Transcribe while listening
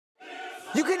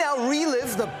You can now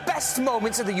relive the best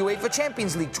moments of the UEFA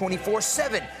Champions League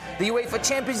 24/7. The UEFA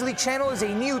Champions League channel is a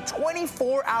new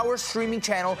 24-hour streaming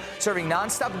channel serving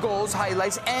non-stop goals,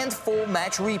 highlights, and full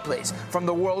match replays from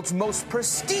the world's most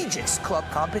prestigious club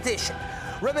competition.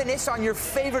 Reminisce on your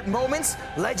favorite moments,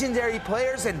 legendary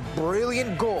players, and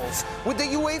brilliant goals with the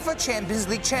UEFA Champions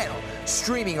League channel,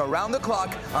 streaming around the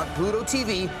clock on Pluto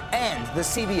TV and the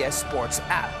CBS Sports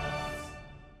app.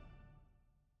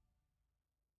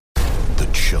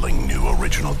 Chilling new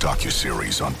original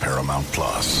docuseries on Paramount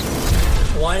Plus.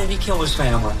 Why did he kill his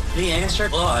family? The answer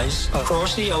lies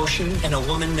across the ocean in a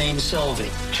woman named Sylvie.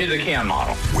 She's a Can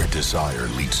model. Where desire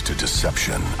leads to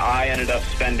deception. I ended up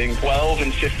spending $12,000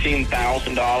 and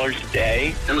 $15,000 a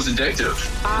day. It was addictive.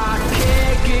 I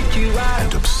can't get you out.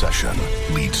 And obsession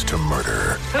leads to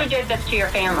murder. Who did this to your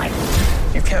family?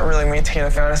 You can't really maintain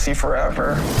a fantasy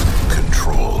forever.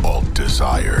 Control Alt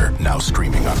Desire. Now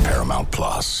streaming on Paramount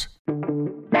Plus.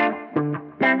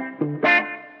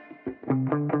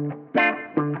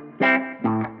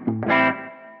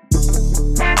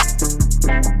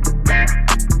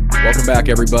 Welcome back,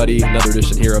 everybody. Another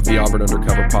edition here of the Auburn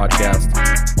Undercover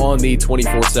podcast on the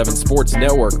 24/7 Sports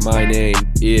Network. My name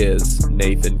is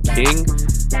Nathan King.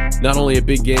 Not only a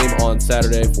big game on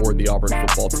Saturday for the Auburn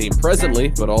football team presently,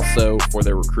 but also for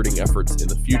their recruiting efforts in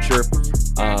the future.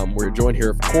 We're joined here,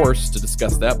 of course, to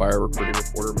discuss that by our recruiting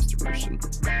reporter, Mr. Christian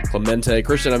Clemente.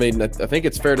 Christian, I mean, I think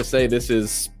it's fair to say this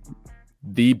is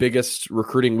the biggest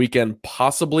recruiting weekend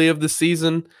possibly of the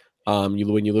season. When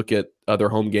you look at other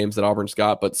home games that Auburn's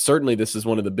got, but certainly this is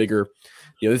one of the bigger.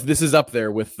 This is up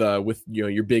there with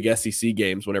your big SEC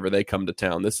games whenever they come to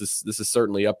town. This is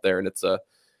certainly up there, and it's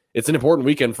an important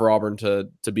weekend for Auburn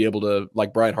to be able to,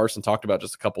 like Brian Harsin talked about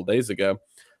just a couple days ago,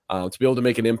 to be able to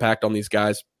make an impact on these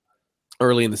guys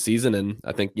early in the season. And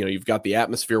I think you've got the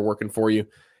atmosphere working for you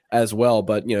as well.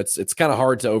 But it's kind of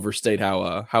hard to overstate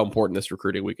how important this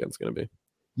recruiting weekend is going to be.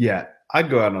 Yeah, I'd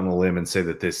go out on a limb and say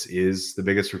that this is the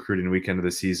biggest recruiting weekend of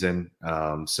the season,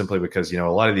 simply because, a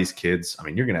lot of these kids, I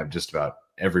mean, you're going to have just about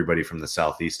everybody from the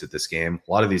Southeast at this game.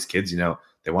 A lot of these kids,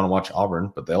 they want to watch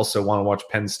Auburn, but they also want to watch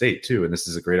Penn State too. And this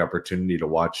is a great opportunity to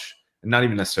watch, and not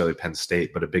even necessarily Penn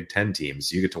State, but a Big Ten team.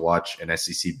 So you get to watch an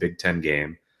SEC Big Ten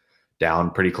game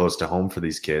down pretty close to home for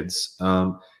these kids.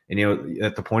 And,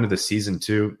 at the point of the season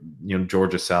too,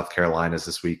 Georgia, South Carolina is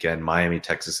this weekend, Miami,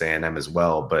 Texas A&M as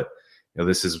well. But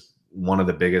this is one of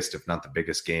the biggest, if not the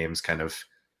biggest games kind of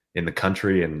in the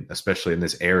country, and especially in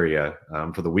this area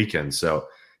for the weekend. So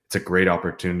it's a great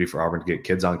opportunity for Auburn to get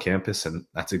kids on campus, and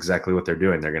that's exactly what they're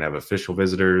doing. They're going to have official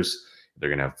visitors. They're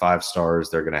going to have 5 stars.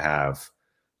 They're going to have,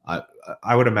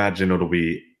 I would imagine it'll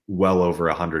be well over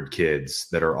 100 kids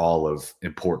that are all of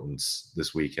importance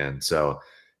this weekend. So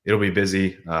it'll be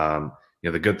busy.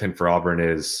 The good thing for Auburn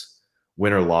is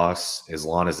win or loss, as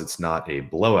long as it's not a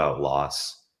blowout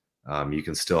loss, you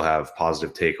can still have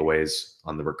positive takeaways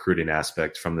on the recruiting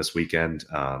aspect from this weekend.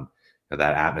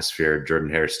 That atmosphere,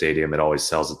 Jordan-Hare Stadium, it always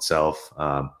sells itself.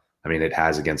 It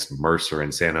has against Mercer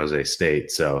and San Jose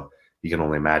State. So you can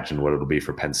only imagine what it'll be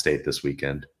for Penn State this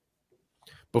weekend.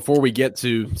 Before we get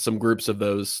to some groups of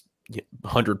those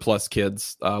 100-plus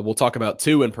kids, we'll talk about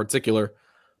 2 in particular.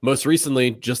 Most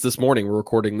recently, just this morning, we're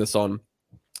recording this on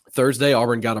Thursday,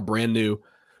 Auburn got a brand new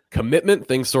commitment.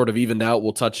 Things sort of evened out.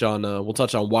 We'll touch on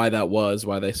why that was,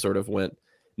 why they sort of went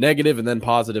negative and then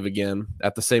positive again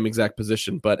at the same exact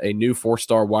position, but a new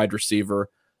 4-star wide receiver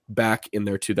back in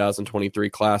their 2023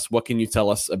 class. What can you tell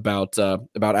us about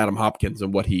Adam Hopkins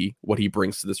and what he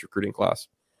brings to this recruiting class?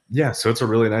 Yeah, so it's a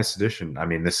really nice addition. I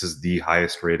mean, this is the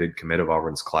highest rated commit of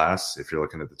Auburn's class. If you're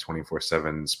looking at the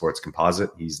 24/7 Sports Composite,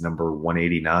 he's number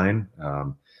 189.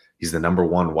 He's the number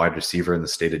 1 wide receiver in the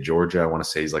state of Georgia. I want to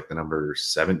say he's like the number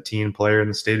 17 player in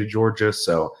the state of Georgia.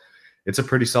 So it's a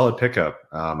pretty solid pickup.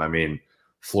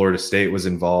 Florida State was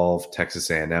involved.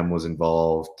 Texas A&M was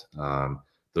involved.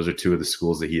 Those are 2 of the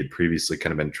schools that he had previously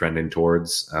kind of been trending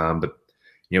towards. But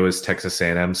as Texas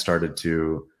A&M started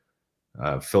to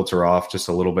filter off just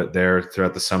a little bit there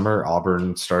throughout the summer,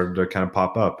 Auburn started to kind of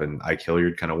pop up, and Ike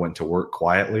Hilliard kind of went to work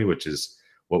quietly, which is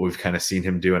what we've kind of seen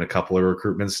him do in a couple of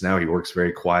recruitments now. He works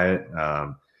very quiet.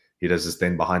 He does his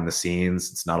thing behind the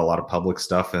scenes. It's not a lot of public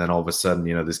stuff. And then all of a sudden,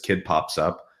 this kid pops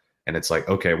up, and it's like,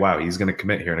 okay, wow, he's going to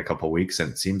commit here in a couple of weeks.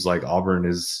 And it seems like Auburn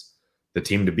is the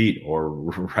team to beat, or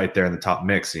right there in the top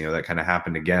mix. That kind of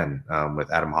happened again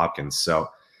with Adam Hopkins. So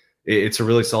it's a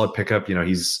really solid pickup.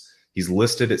 He's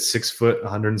listed at 6 foot,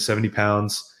 170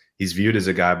 pounds. He's viewed as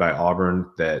a guy by Auburn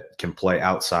that can play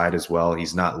outside as well.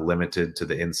 He's not limited to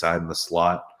the inside and the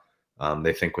slot.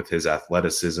 They think with his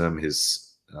athleticism,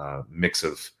 his mix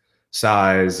of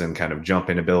size and kind of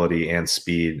jumping ability and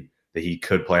speed, that he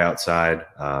could play outside.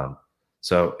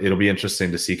 So it'll be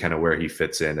interesting to see kind of where he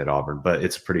fits in at Auburn. But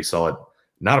it's pretty solid.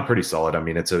 Not a pretty solid. I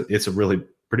mean, it's a really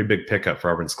pretty big pickup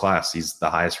for Auburn's class. He's the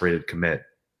highest rated commit.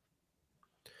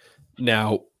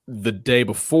 Now, the day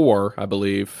before, I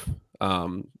believe,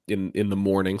 in the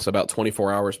morning, so about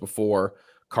 24 hours before,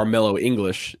 Carmelo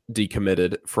English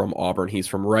decommitted from Auburn. He's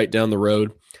from right down the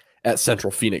road at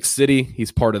Central Phoenix City.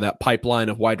 He's part of that pipeline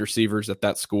of wide receivers at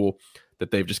that school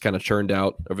that they've just kind of churned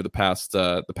out over the past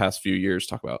few years.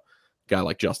 Talk about a guy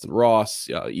like Justin Ross,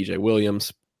 EJ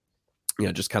Williams,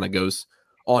 just kind of goes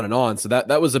on and on. So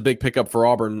that was a big pickup for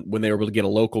Auburn when they were able to get a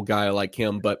local guy like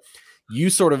him. But you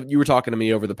were talking to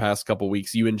me over the past couple of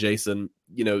weeks, you and Jason,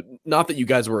 not that you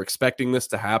guys were expecting this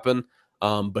to happen,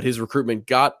 but his recruitment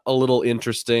got a little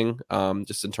interesting,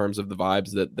 just in terms of the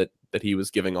vibes that he was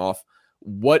giving off.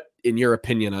 What, in your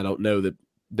opinion, I don't know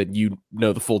that you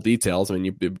know the full details. I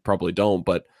mean, you probably don't,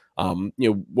 but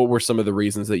what were some of the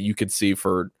reasons that you could see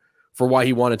for why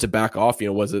he wanted to back off?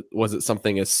 Was it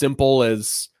something as simple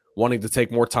as wanting to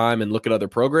take more time and look at other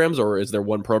programs, or is there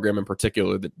one program in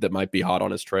particular that might be hot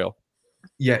on his trail?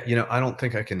 Yeah, I don't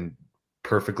think I can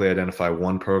perfectly identify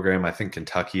one program. I think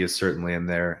Kentucky is certainly in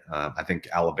there. I think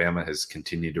Alabama has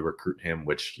continued to recruit him,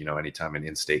 which, anytime an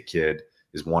in-state kid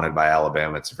is wanted by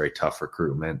Alabama, it's a very tough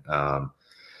recruitment.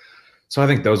 So I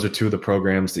think those are two of the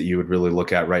programs that you would really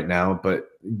look at right now. But,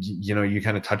 you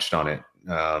kind of touched on it.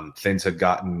 Things had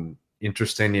gotten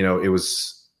interesting.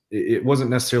 It wasn't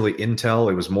necessarily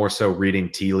intel. It was more so reading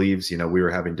tea leaves. We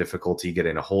were having difficulty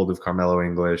getting a hold of Carmelo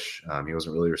English. He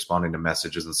wasn't really responding to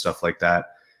messages and stuff like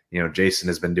that. Jason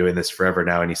has been doing this forever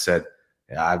now, and he said,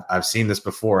 I've seen this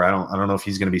before. I don't know if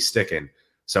he's going to be sticking.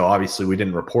 So obviously we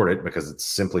didn't report it because it's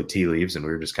simply tea leaves, and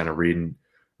we were just kind of reading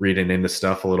into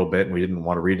stuff a little bit, and we didn't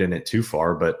want to read in it too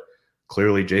far. But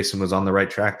clearly Jason was on the right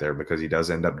track there because he does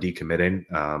end up decommitting.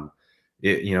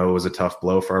 It was a tough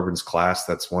blow for Auburn's class.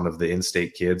 That's one of the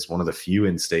in-state kids, one of the few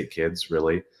in-state kids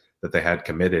really that they had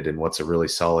committed in what's a really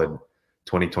solid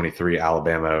 2023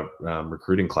 Alabama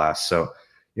recruiting class. So,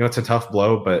 it's a tough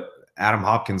blow, but Adam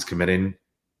Hopkins committing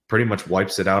pretty much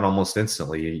wipes it out almost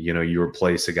instantly. You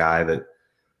replace a guy that,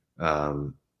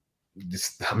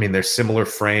 they're similar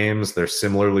frames, they're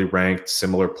similarly ranked,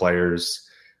 similar players.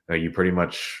 You pretty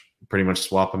much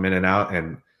swap them in and out.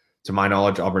 And to my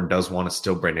knowledge, Auburn does want to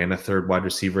still bring in a third wide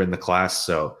receiver in the class.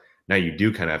 So now you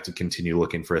do kind of have to continue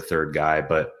looking for a third guy.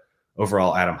 But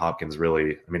overall, Adam Hopkins it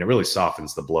really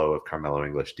softens the blow of Carmelo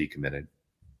English decommitted.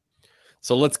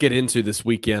 So let's get into this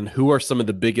weekend. Who are some of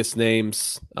the biggest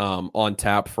names on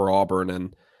tap for Auburn?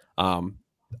 And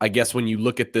I guess when you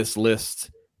look at this list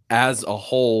as a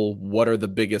whole, what are the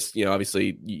biggest,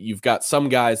 obviously you've got some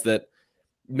guys that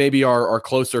maybe are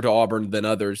closer to Auburn than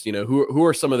others. Who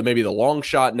are some of maybe the long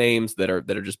shot names that are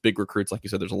just big recruits? Like you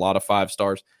said, there's a lot of 5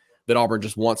 stars that Auburn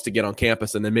just wants to get on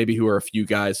campus. And then maybe who are a few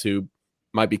guys who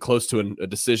might be close to a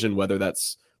decision, whether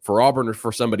that's for Auburn or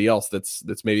for somebody else that's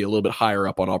maybe a little bit higher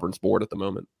up on Auburn's board at the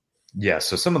moment. Yeah.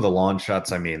 So some of the long shots,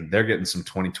 they're getting some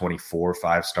 2024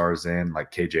 5 stars in,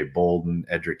 like KJ Bolden,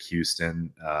 Edric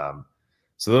Houston.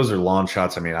 So those are long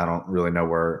shots. I don't really know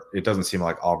where – it doesn't seem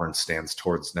like Auburn stands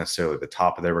towards necessarily the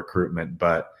top of their recruitment,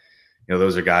 but,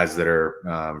 those are guys that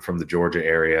are from the Georgia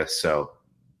area, so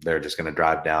they're just going to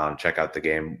drive down, check out the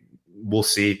game. We'll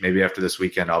see. Maybe after this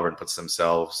weekend, Auburn puts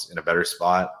themselves in a better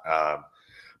spot.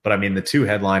 But, the two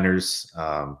headliners,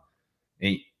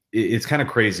 it's kind of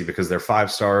crazy because they're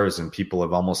 5 stars and people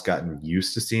have almost gotten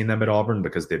used to seeing them at Auburn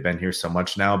because they've been here so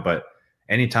much now. But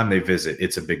anytime they visit,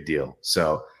 it's a big deal.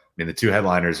 So, the two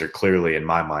headliners are clearly, in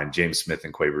my mind, James Smith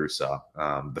and Quay Russaw,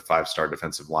 the 5-star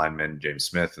defensive lineman, James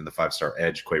Smith, and the 5-star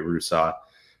edge, Quay Russaw,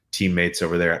 teammates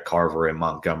over there at Carver and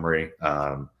Montgomery.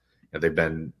 They've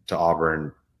been to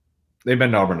Auburn. They've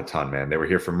been to Auburn a ton, man. They were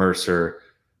here for Mercer.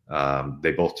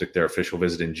 They both took their official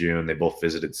visit in June. They both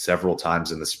visited several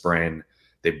times in the spring.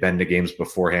 They've been to games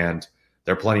beforehand.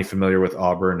 They're plenty familiar with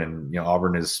Auburn, and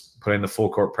Auburn is putting the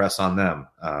full court press on them.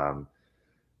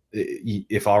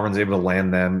 If Auburn's able to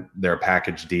land them, they're a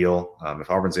package deal.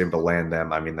 If Auburn's able to land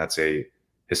them, that's a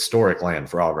historic land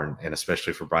for Auburn, and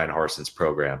especially for Brian Harson's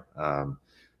program.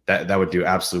 That would do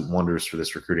absolute wonders for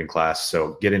this recruiting class.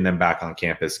 So getting them back on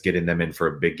campus, getting them in for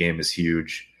a big game is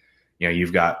huge.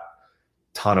 You've got a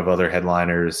ton of other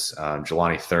headliners.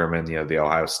 Jelani Thurman, the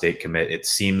Ohio State commit. It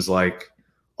seems like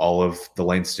all of the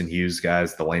Langston Hughes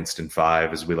guys, the Langston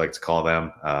 5, as we like to call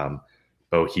them,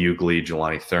 Bo Hughley,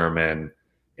 Jelani Thurman,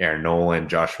 Aaron Nolan,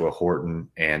 Joshua Horton,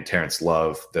 and Terrence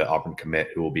Love, the Auburn commit,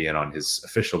 who will be in on his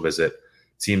official visit.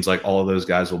 It seems like all of those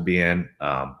guys will be in.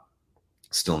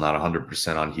 Still not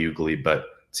 100% on Hughley, but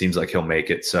it seems like he'll make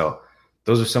it. So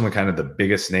those are some of kind of the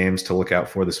biggest names to look out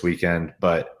for this weekend.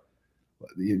 But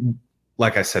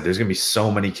like I said, there's going to be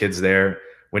so many kids there.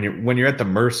 When you're at the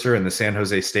Mercer and the San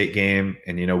Jose State game,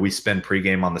 and we spend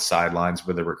pregame on the sidelines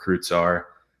where the recruits are,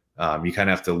 you kind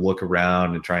of have to look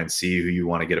around and try and see who you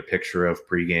want to get a picture of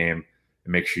pregame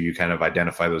and make sure you kind of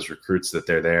identify those recruits that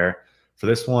they're there. For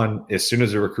this one, as soon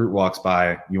as a recruit walks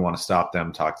by, you want to stop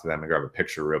them, talk to them, and grab a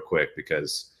picture real quick,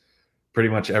 because pretty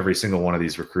much every single one of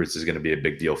these recruits is going to be a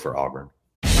big deal for Auburn.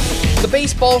 The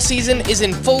baseball season is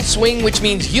in full swing, which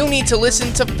means you need to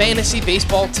listen to Fantasy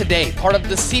Baseball Today, part of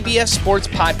the CBS Sports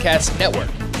Podcast Network.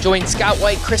 Join Scott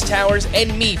White, Chris Towers,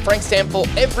 and me, Frank Stample,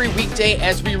 every weekday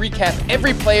as we recap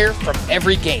every player from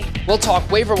every game. We'll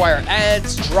talk waiver wire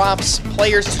ads, drops,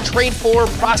 players to trade for,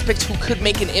 prospects who could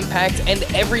make an impact, and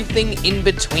everything in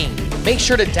between. Make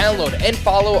sure to download and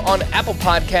follow on Apple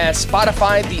Podcasts,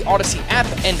 Spotify, the Odyssey app,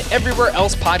 and everywhere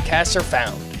else podcasts are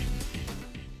found.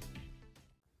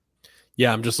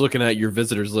 Yeah, I'm just looking at your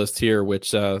visitors list here,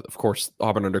 which, of course,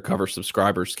 Auburn Undercover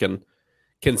subscribers can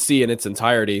see in its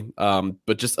entirety,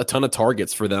 but just a ton of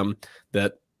targets for them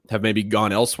that have maybe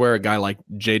gone elsewhere. A guy like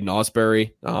Jaden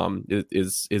Ausberry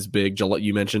is big.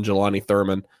 You mentioned Jelani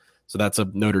Thurman, so that's a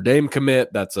Notre Dame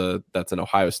commit. That's an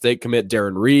Ohio State commit.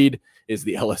 Darren Reed is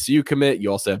the LSU commit.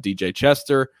 You also have DJ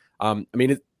Chester.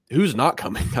 Who's not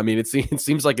coming? I mean, it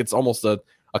seems like it's almost a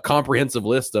comprehensive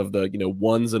list of the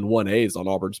 1s and 1As on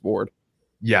Auburn's board.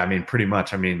 Yeah, pretty much.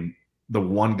 The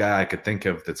one guy I could think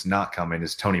of that's not coming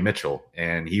is Tony Mitchell,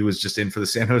 and he was just in for the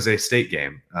San Jose State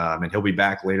game, and he'll be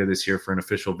back later this year for an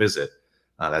official visit.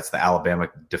 That's the Alabama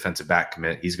defensive back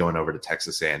commit. He's going over to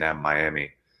Texas A&M,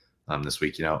 Miami this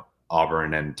week.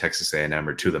 Auburn and Texas A&M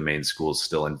are two of the main schools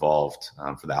still involved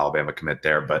for the Alabama commit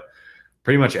there, but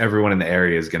pretty much everyone in the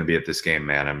area is going to be at this game,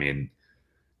 man.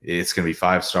 It's going to be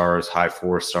 5 stars, high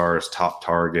 4 stars, top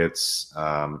targets,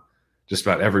 just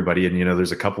about everybody. And,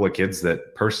 there's a couple of kids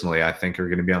that personally I think are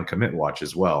going to be on commit watch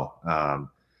as well.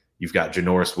 You've got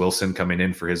Janoris Wilson coming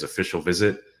in for his official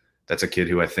visit. That's a kid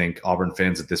who I think Auburn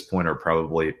fans at this point are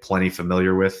probably plenty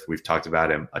familiar with. We've talked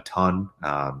about him a ton.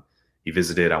 He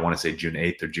visited, I want to say June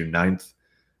 8th or June 9th.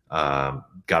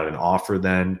 Got an offer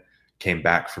then, came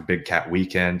back for Big Cat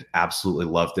Weekend, absolutely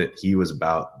loved it. He was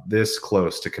about this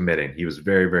close to committing. He was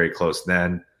very, very close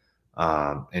then.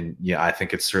 And yeah, I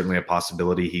think it's certainly a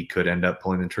possibility he could end up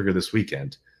pulling the trigger this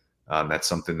weekend. That's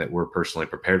something that we're personally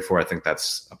prepared for. I think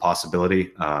that's a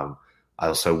possibility. I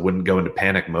also wouldn't go into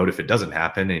panic mode if it doesn't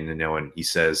happen. And, and he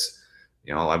says,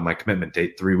 I'll have my commitment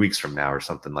date 3 weeks from now or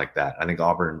something like that. I think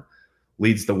Auburn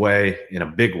leads the way in a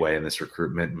big way in this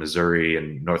recruitment. Missouri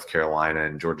and North Carolina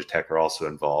and Georgia Tech are also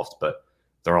involved, but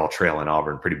they're all trailing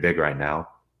Auburn pretty big right now.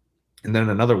 And then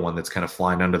another one that's kind of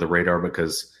flying under the radar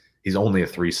because he's only a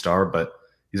 3-star, but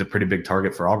he's a pretty big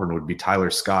target for Auburn would be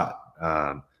Tyler Scott,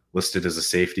 listed as a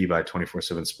safety by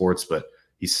 24/7 Sports, but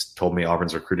he's told me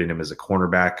Auburn's recruiting him as a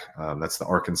cornerback. That's the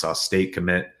Arkansas State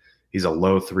commit. He's a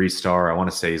low 3-star. I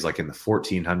want to say he's like in the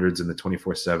 1400s in the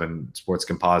 24/7 Sports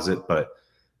composite, but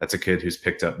that's a kid who's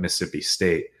picked up Mississippi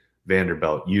State,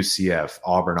 Vanderbilt, UCF,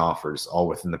 Auburn offers all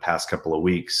within the past couple of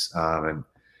weeks. And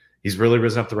he's really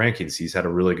risen up the rankings. He's had a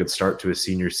really good start to his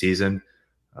senior season.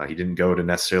 He didn't go to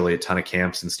necessarily a ton of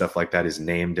camps and stuff like that. His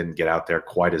name didn't get out there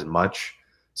quite as much,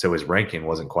 so his ranking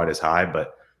wasn't quite as high,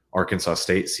 but Arkansas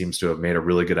State seems to have made a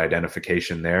really good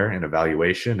identification there and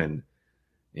evaluation. And,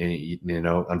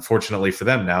 unfortunately for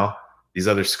them now, these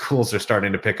other schools are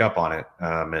starting to pick up on it.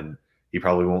 And he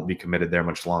probably won't be committed there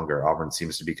much longer. Auburn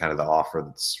seems to be kind of the offer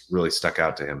that's really stuck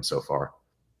out to him so far.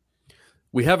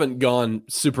 We haven't gone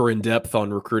super in depth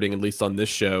on recruiting, at least on this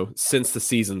show, since the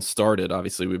season started.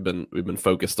 Obviously, we've been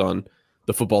focused on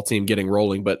the football team getting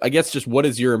rolling, but I guess just what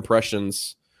is your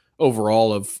impressions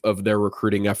overall of their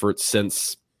recruiting efforts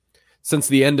since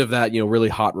the end of that, really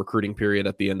hot recruiting period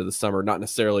at the end of the summer? Not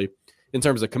necessarily in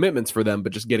terms of commitments for them,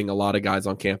 but just getting a lot of guys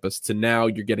on campus to now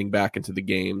you're getting back into the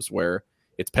games where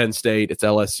it's Penn State, it's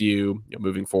LSU,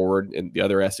 moving forward in the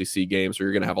other SEC games where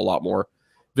you're going to have a lot more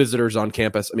visitors on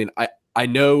campus. I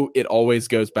know it always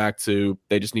goes back to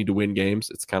they just need to win games.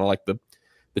 It's kind of like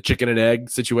the chicken and egg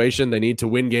situation. They need to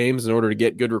win games in order to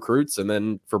get good recruits. And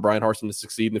then for Brian Harsin to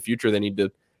succeed in the future, they need to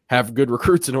have good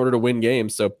recruits in order to win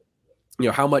games. So,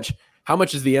 how much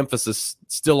is the emphasis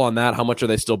still on that? How much are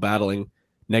they still battling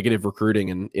negative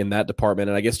recruiting in that department?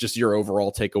 And I guess just your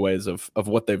overall takeaways of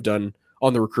what they've done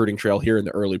on the recruiting trail here in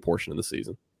the early portion of the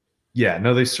season. Yeah,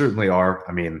 no, they certainly are.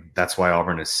 That's why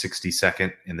Auburn is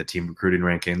 62nd in the team recruiting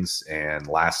rankings and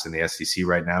last in the SEC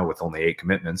right now with only 8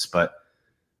 commitments. But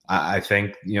I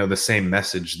think, the same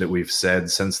message that we've said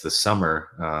since the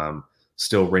summer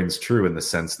still rings true in the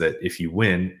sense that if you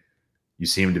win, you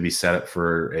seem to be set up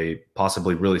for a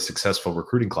possibly really successful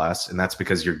recruiting class. And that's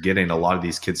because you're getting a lot of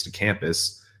these kids to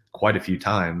campus quite a few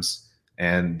times.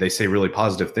 And they say really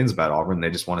positive things about Auburn. They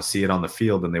just want to see it on the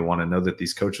field, and they want to know that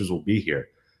these coaches will be here.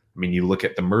 I mean, you look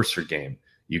at the Mercer game.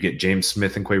 You get James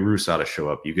Smith and Quay Rusaw to show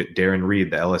up. You get Darren Reed,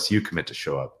 the LSU commit, to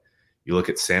show up. You look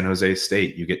at San Jose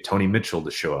State. You get Tony Mitchell to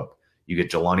show up. You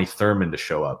get Jelani Thurman to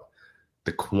show up.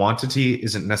 The quantity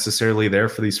isn't necessarily there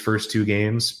for these first two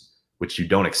games, which you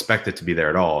don't expect it to be there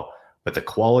at all. But the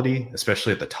quality,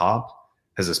 especially at the top,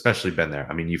 has especially been there.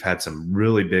 I mean, you've had some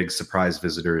really big surprise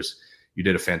visitors. You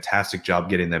did a fantastic job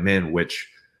getting them in, which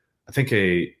I think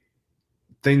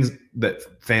things that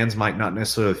fans might not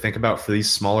necessarily think about for these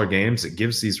smaller games, it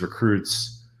gives these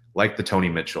recruits like the Tony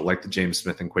Mitchell, like the James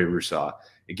Smith and Quay Rusaw,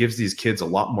 it gives these kids a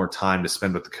lot more time to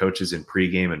spend with the coaches in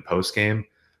pregame and postgame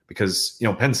because,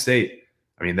 Penn State,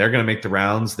 I mean, they're going to make the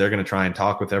rounds. They're going to try and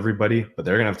talk with everybody, but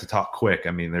they're going to have to talk quick.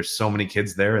 I mean, there's so many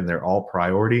kids there and they're all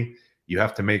priority. You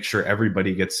have to make sure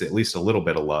everybody gets at least a little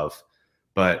bit of love.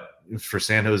 But for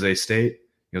San Jose State,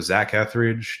 Zach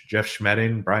Etheridge, Jeff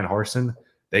Schmedding, Brian Harsin,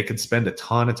 they could spend a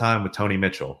ton of time with Tony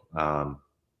Mitchell.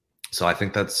 So I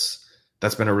think that's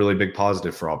been a really big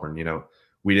positive for Auburn.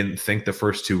 We didn't think the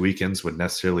first 2 weekends would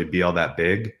necessarily be all that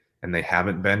big, and they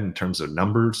haven't been in terms of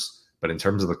numbers, but in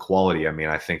terms of the quality, I mean,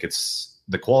 I think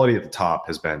the quality at the top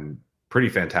has been pretty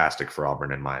fantastic for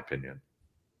Auburn, in my opinion.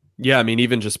 Yeah, I mean,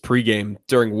 even just pregame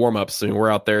during warmups, we're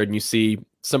out there and you see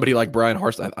somebody like Brian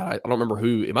Harsin. I don't remember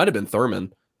who. It might have been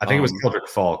Thurman. I think it was Keldrick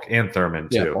Falk and Thurman,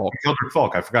 too. Yeah, Keldrick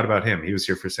Falk, I forgot about him. He was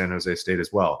here for San Jose State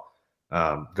as well.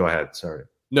 Go ahead. Sorry.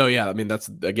 No, yeah. I mean, that's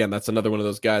another one of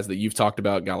those guys that you've talked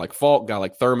about. A guy like Falk, guy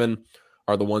like Thurman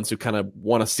are the ones who kind of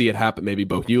want to see it happen. Maybe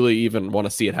Bo Hewley even want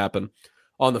to see it happen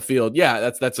on the field.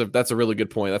 Yeah, that's a really good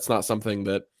point. That's not something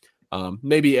that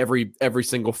maybe every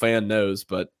single fan knows,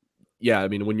 but yeah, I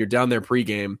mean, when you're down there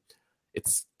pregame,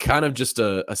 it's kind of just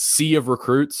a sea of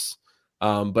recruits.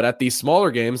 But at these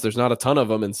smaller games, there's not a ton of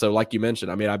them. And so, like you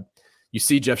mentioned, I mean, you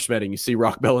see Jeff Schmedding, you see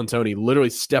Rock Bellantoni literally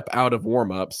step out of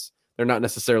warmups. They're not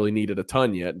necessarily needed a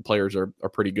ton yet. And players are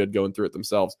pretty good going through it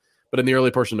themselves. But in the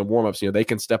early portion of warmups, they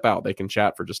can step out, they can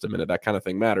chat for just a minute. That kind of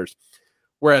thing matters.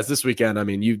 Whereas this weekend, I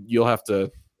mean, you'll have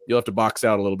to box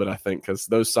out a little bit, I think, because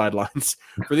those sidelines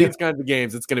for these kinds of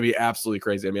games, it's going to be absolutely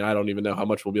crazy. I mean, I don't even know how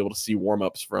much we'll be able to see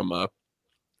warmups from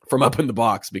up in the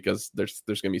box because there's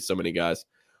going to be so many guys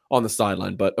on the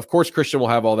sideline. But of course, Christian will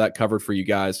have all that covered for you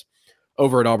guys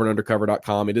over at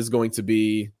auburnundercover.com. It is going to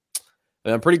be,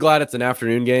 and I'm pretty glad it's an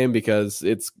afternoon game because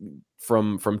it's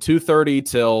from 2:30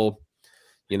 till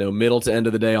middle to end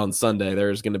of the day on Sunday.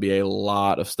 There's going to be a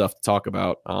lot of stuff to talk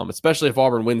about, especially if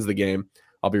Auburn wins the game.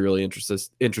 I'll be really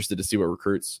interested to see what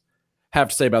recruits have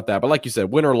to say about that. But like you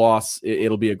said, win or loss,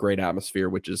 it'll be a great atmosphere,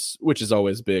 which is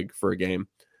always big for a game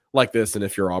like this. And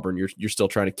if you're Auburn, you're still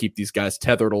trying to keep these guys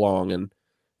tethered along and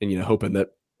hoping that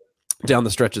down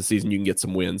the stretch of the season you can get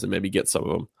some wins and maybe get some of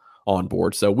them on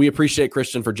board. So we appreciate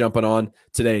Christian for jumping on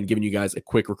today and giving you guys a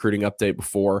quick recruiting update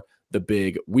before the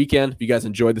big weekend. If you guys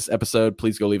enjoyed this episode,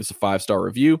 please go leave us a 5-star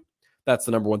review. That's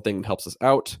the number one thing that helps us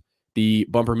out. The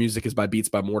bumper music is by Beats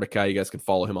by Mordecai. You guys can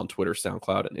follow him on Twitter,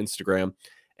 SoundCloud, and Instagram.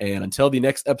 And until the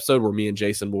next episode where me and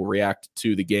Jason will react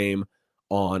to the game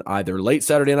on either late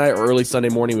Saturday night or early Sunday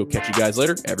morning, we'll catch you guys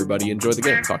later. Everybody enjoy the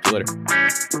game. Talk to you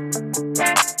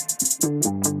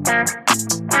later.